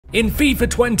In FIFA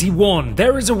 21,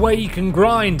 there is a way you can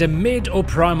grind a mid or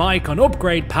prime icon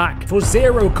upgrade pack for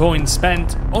 0 coins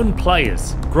spent on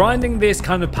players. Grinding this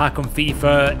kind of pack on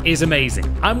FIFA is amazing.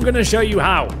 I'm going to show you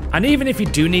how. And even if you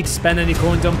do need to spend any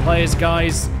coins on players,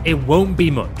 guys, it won't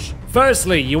be much.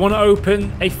 Firstly, you want to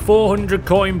open a 400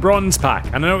 coin bronze pack.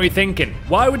 And I know what you're thinking,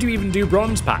 why would you even do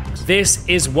bronze packs? This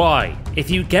is why. If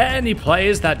you get any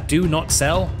players that do not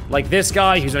sell, like this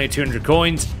guy who's only 200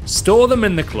 coins, store them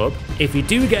in the club. If you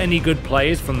do get any good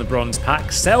players from the bronze pack,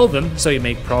 sell them so you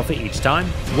make profit each time.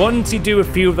 Once you do a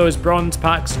few of those bronze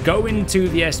packs, go into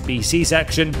the SBC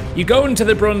section. You go into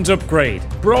the bronze upgrade.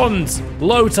 Bronze,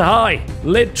 low to high.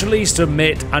 Literally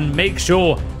submit and make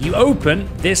sure you open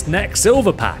this next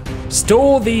silver pack.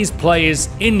 Store these players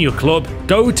in your club.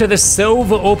 Go to the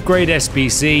silver upgrade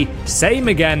SBC. Same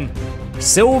again.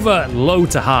 Silver, low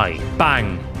to high.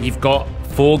 Bang. You've got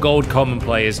 4 gold common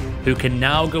players who can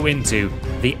now go into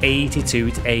the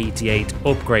 82 to 88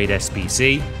 upgrade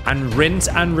SBC and rinse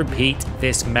and repeat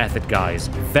this method, guys.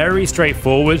 Very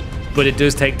straightforward, but it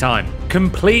does take time.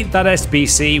 Complete that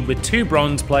SBC with 2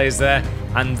 bronze players there,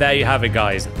 and there you have it,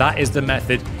 guys. That is the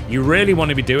method you really want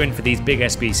to be doing for these big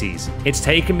SBCs. It's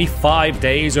taken me 5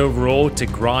 days overall to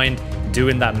grind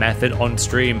doing that method on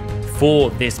stream for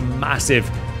this massive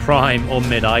prime or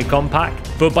mid icon pack,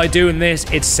 but by doing this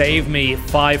it saved me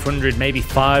 500 maybe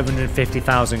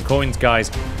 550,000 coins,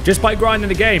 guys, just by grinding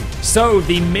the game. So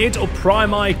the mid or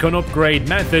prime icon upgrade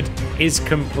method is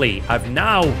complete. I've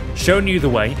now shown you the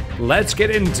way. Let's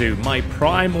get into my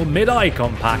prime or mid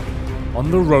icon pack on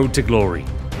the road to glory.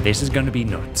 This is going to be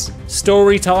nuts.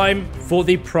 Story time for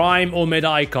the prime or mid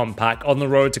icon pack on the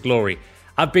road to glory.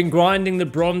 I've been grinding the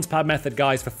bronze pad method,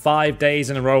 guys, for 5 days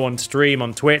in a row on stream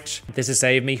on Twitch. This has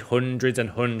saved me hundreds and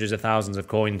hundreds of thousands of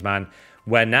coins, man.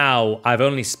 Where now I've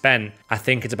only spent, I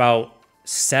think it's about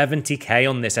 70k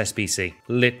on this SBC,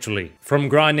 literally, from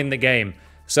grinding the game.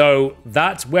 So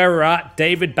that's where we're at.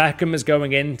 David Beckham is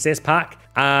going into this pack.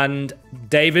 And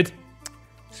David,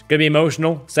 it's going to be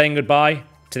emotional saying goodbye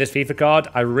to this FIFA card.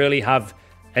 I really have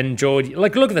enjoyed,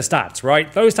 like, look at the stats,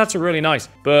 right? Those stats are really nice.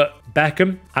 But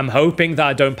Beckham, I'm hoping that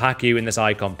I don't pack you in this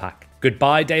icon pack.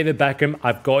 Goodbye, David Beckham.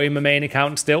 I've got you in my main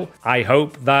account still. I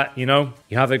hope that, you know,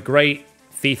 you have a great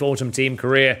FIFA Ultimate Team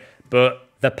career, but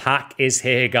the pack is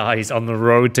here, guys, on the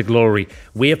road to glory.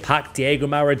 We have packed Diego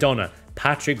Maradona,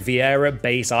 Patrick Vieira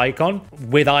base icon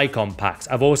with icon packs.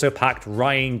 I've also packed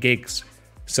Ryan Giggs.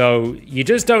 So you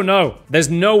just don't know. There's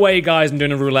no way, guys, I'm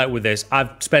doing a roulette with this.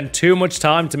 I've spent too much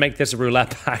time to make this a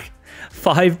roulette pack.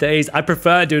 5 days. I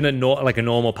prefer doing it like a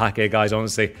normal pack here, guys,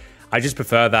 honestly. I just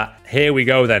prefer that. Here we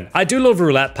go, then. I do love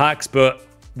roulette packs, but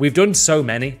we've done so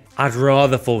many. I'd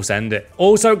rather full send it.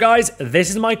 Also, guys, this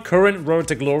is my current Road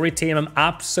to Glory team. I'm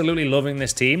absolutely loving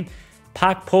this team.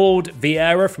 Pack pulled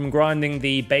Vieira from grinding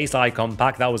the base icon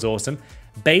pack. That was awesome.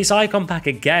 Base icon pack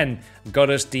again got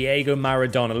us Diego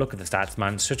Maradona. Look at the stats,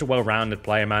 man. Such a well-rounded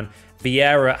player, man.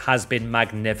 Vieira has been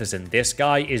magnificent. This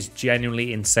guy is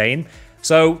genuinely insane.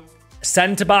 So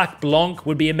centre-back Blanc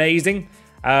would be amazing.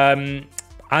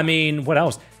 I mean, what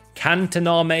else?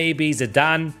 Cantona maybe,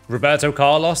 Zidane, Roberto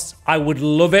Carlos. I would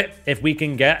love it if we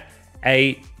can get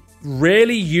a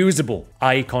really usable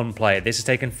icon player. This has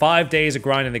taken 5 days of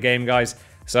grinding the game, guys.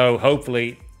 So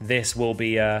hopefully this will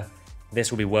be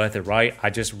worth it, right? I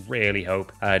just really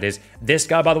hope it is. This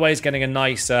guy, by the way, is getting a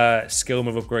nice skill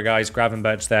move upgrade, guys.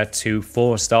 Gravenberch there to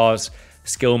 4 stars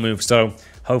skill move. So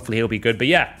hopefully he'll be good. But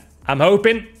yeah, I'm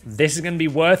hoping this is going to be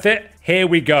worth it. Here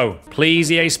we go.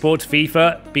 Please, EA Sports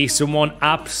FIFA, be someone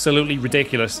absolutely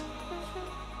ridiculous.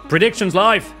 Predictions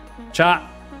live. Chat.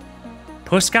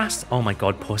 Puskas? Oh my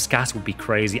god, Puskas would be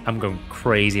crazy. I'm going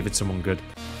crazy if it's someone good.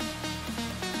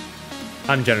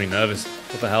 I'm genuinely nervous.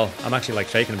 What the hell? I'm actually like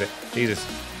shaking a bit. Jesus.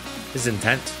 This is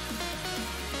intense.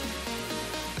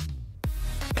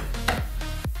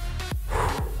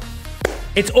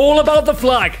 It's all about the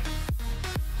flag.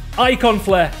 Icon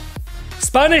flare.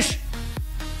 Spanish.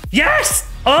 Yes!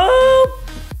 Oh!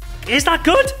 Is that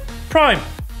good? Prime.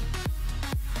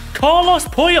 Carlos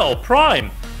Puyol. Prime.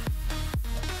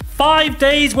 5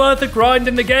 days worth of grind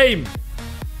in the game.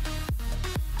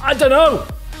 I don't know.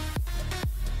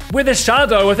 With a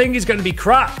shadow, I think he's going to be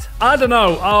cracked. I don't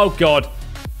know. Oh, God.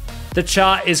 The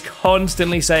chat is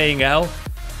constantly saying L.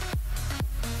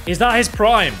 Is that his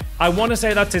prime? I want to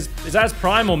say that's his... Is that his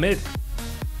prime or mid?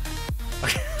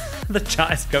 The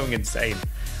chat is going insane.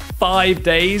 5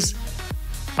 days.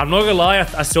 I'm not going to lie.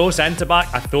 I saw centre-back.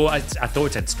 I thought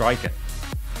it said striker.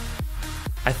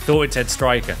 I thought it said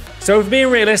striker. So if being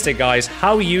realistic, guys,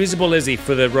 how usable is he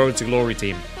for the Road to Glory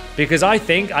team? because I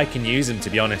think I can use him, to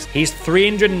be honest. He's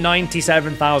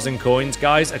 397,000 coins,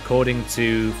 guys, according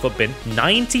to Footbin.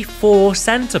 94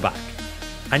 centre-back.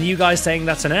 And you guys saying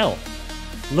that's an L.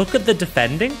 Look at the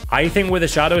defending. I think with a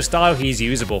shadow style, he's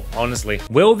usable, honestly.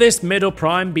 Will this middle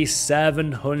prime be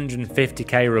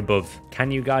 750k or above?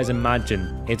 Can you guys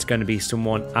imagine it's going to be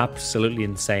someone absolutely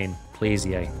insane? Please,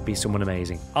 EA, be someone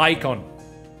amazing. Icon.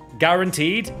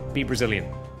 Guaranteed, be Brazilian.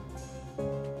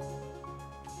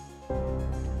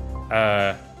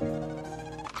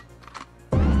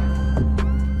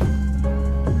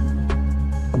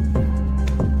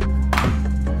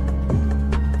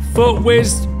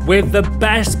 Footwiz with the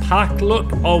best pack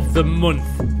look of the month.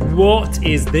 What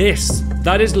is this?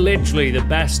 That is literally the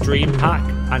best stream pack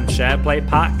and share play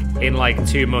pack in like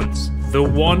 2 months. The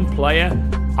one player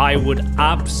I would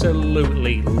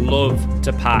absolutely love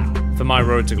to pack for my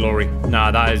road to glory.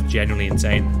 Nah, that is genuinely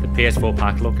insane. The PS4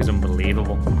 pack look is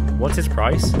unbelievable. What's his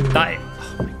price? Oh my God.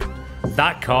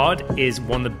 That card is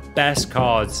one of the best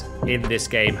cards in this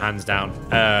game, hands down.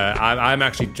 I'm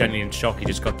actually genuinely in shock he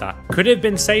just got that. Could it have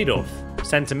been Seedorf,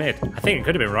 centre mid. I think it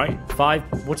could have been, right?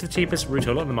 What's the cheapest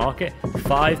Rutolo on the market?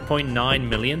 5.9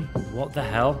 million. What the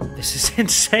hell? This is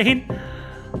insane.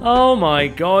 Oh my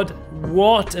God.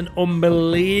 What an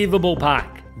unbelievable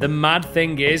pack. The mad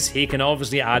thing is, he can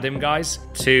obviously add him, guys,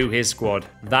 to his squad.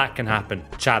 That can happen.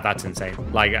 Chat, that's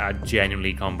insane. Like, I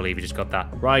genuinely can't believe he just got that.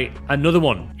 Right, another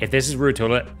one. If this is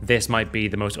Rutullet, this might be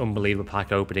the most unbelievable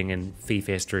pack opening in FIFA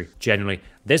history. Genuinely.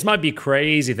 This might be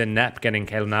crazy than Nep getting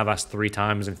Keylor Navas 3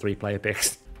 times in 3 player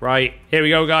picks. Right, here we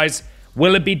go, guys.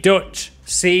 Will it be Dutch?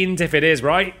 Scenes if it is,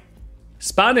 right?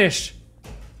 Spanish.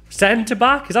 Centre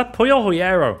back? Is that Puyol or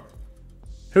Hierro?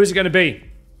 Who's it going to be?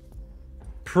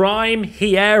 Prime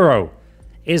Hierro.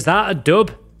 Is that a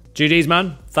dub? GG's,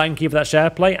 man. Thank you for that share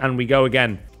play. And we go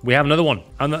again. We have another one.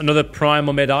 Another prime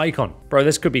or mid icon. Bro,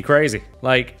 this could be crazy.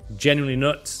 Like, genuinely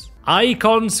nuts.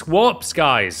 Icon swaps,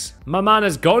 guys. My man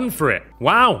has gone for it.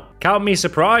 Wow. Count me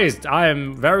surprised. I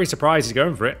am very surprised he's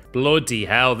going for it. Bloody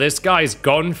hell. This guy's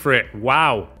gone for it.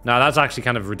 Wow. Now, that's actually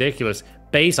kind of ridiculous.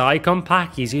 Base icon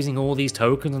pack. He's using all these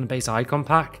tokens on the base icon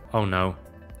pack. Oh, no.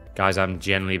 Guys, I'm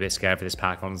genuinely a bit scared for this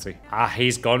pack, honestly.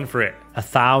 He's gone for it.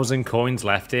 1,000 coins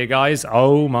left here, guys.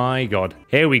 Oh my God.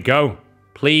 Here we go.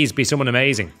 Please be someone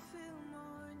amazing.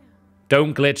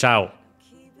 Don't glitch out.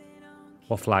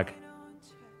 What flag?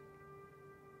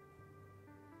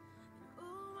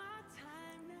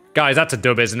 Guys, that's a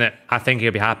dub, isn't it? I think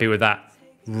he'll be happy with that.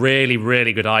 Really,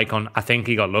 really good icon. I think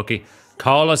he got lucky.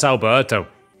 Carlos Alberto.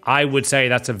 I would say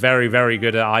that's a very, very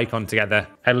good icon to get there.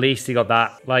 At least he got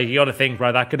that. Like, you got to think,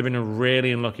 right, that could have been a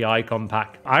really unlucky icon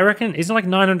pack. I reckon, isn't it like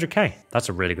 900k? That's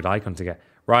a really good icon to get.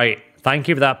 Right, thank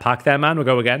you for that pack there, man. We'll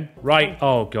go again. Right,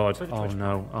 oh God. Oh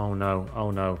no, oh no,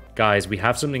 oh no. Guys, we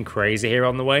have something crazy here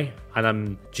on the way, and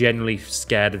I'm genuinely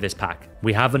scared of this pack.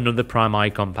 We have another prime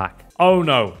icon pack. Oh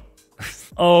no.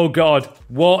 Oh God.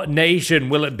 What nation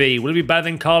will it be? Will it be better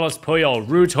than Carlos Puyol,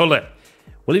 Ruud Gullit?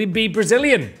 Will it be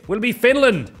Brazilian? Will it be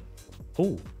Finland?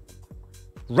 Oh.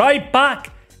 Right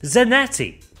back,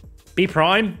 Zanetti. Be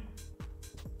prime.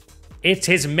 It's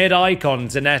his mid-icon,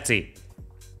 Zanetti.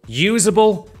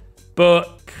 Usable,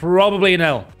 but probably an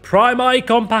L. Prime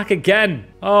icon pack again.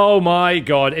 Oh my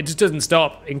God, it just doesn't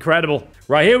stop. Incredible.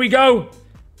 Right, here we go.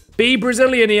 Be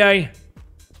Brazilian, EA.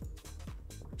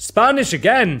 Spanish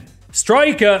again.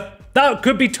 Striker. That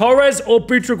could be Torres or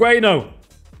Butragueno.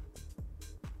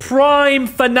 Prime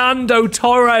Fernando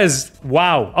Torres.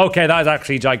 Wow. Okay, that is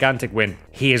actually a gigantic win.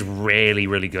 He is really,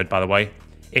 really good, by the way.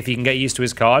 If you can get used to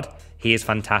his card, he is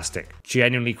fantastic.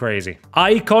 Genuinely crazy.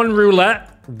 Icon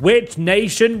roulette. Which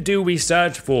nation do we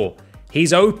search for?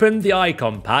 He's opened the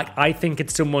icon pack. I think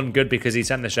it's someone good because he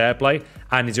sent the share play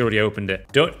and he's already opened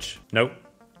it. Dutch? Nope.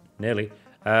 Nearly.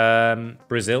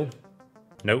 Brazil?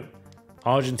 Nope.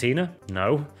 Argentina?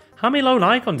 No. How many lone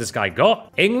icons this guy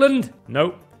got? England?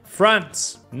 Nope.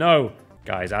 France? No.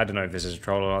 Guys, I don't know if this is a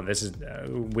troll or not. This is a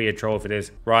weird troll if it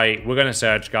is. Right, we're going to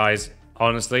search, guys.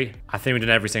 Honestly, I think we've done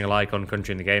every single icon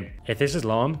country in the game. If this is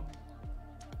Lam.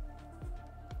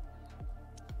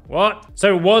 What?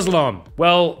 So it was Lam.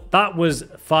 Well, that was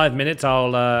 5 minutes.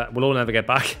 We'll all never get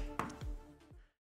back.